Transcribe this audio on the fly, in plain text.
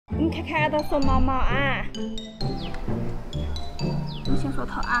可爱的小毛毛啊！我们先梳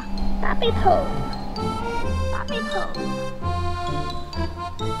头啊，大背头，大背头。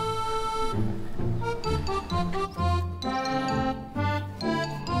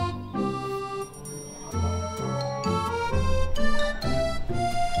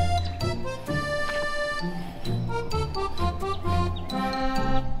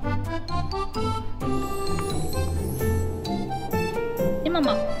毛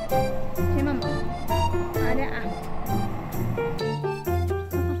毛，黑毛毛，快点啊！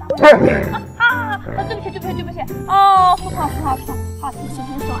对不起，对不起，对不起。哦，梳好，梳好，梳好，好，轻轻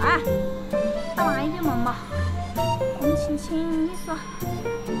梳啊，大王一点毛毛，我们轻轻一梳，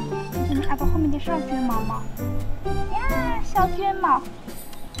轻轻按到后面的小卷毛毛，呀，小卷毛，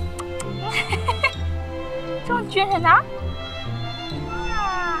这种卷成啥？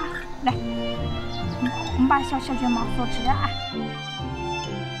啊，来，我们把小卷毛梳直了啊。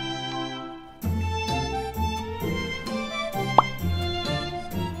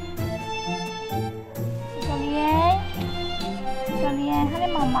它的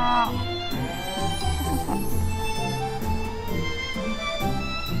毛毛，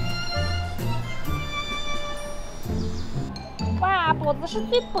哇，脖子是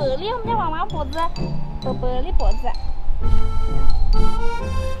最白的，我们家娃娃脖子，白白的脖子。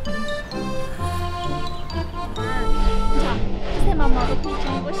你瞧，这些毛毛都可以成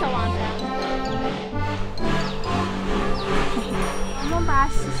一个小王子。我们把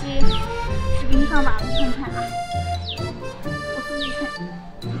西西视频上娃子看看啊。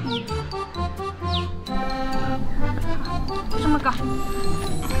这么高，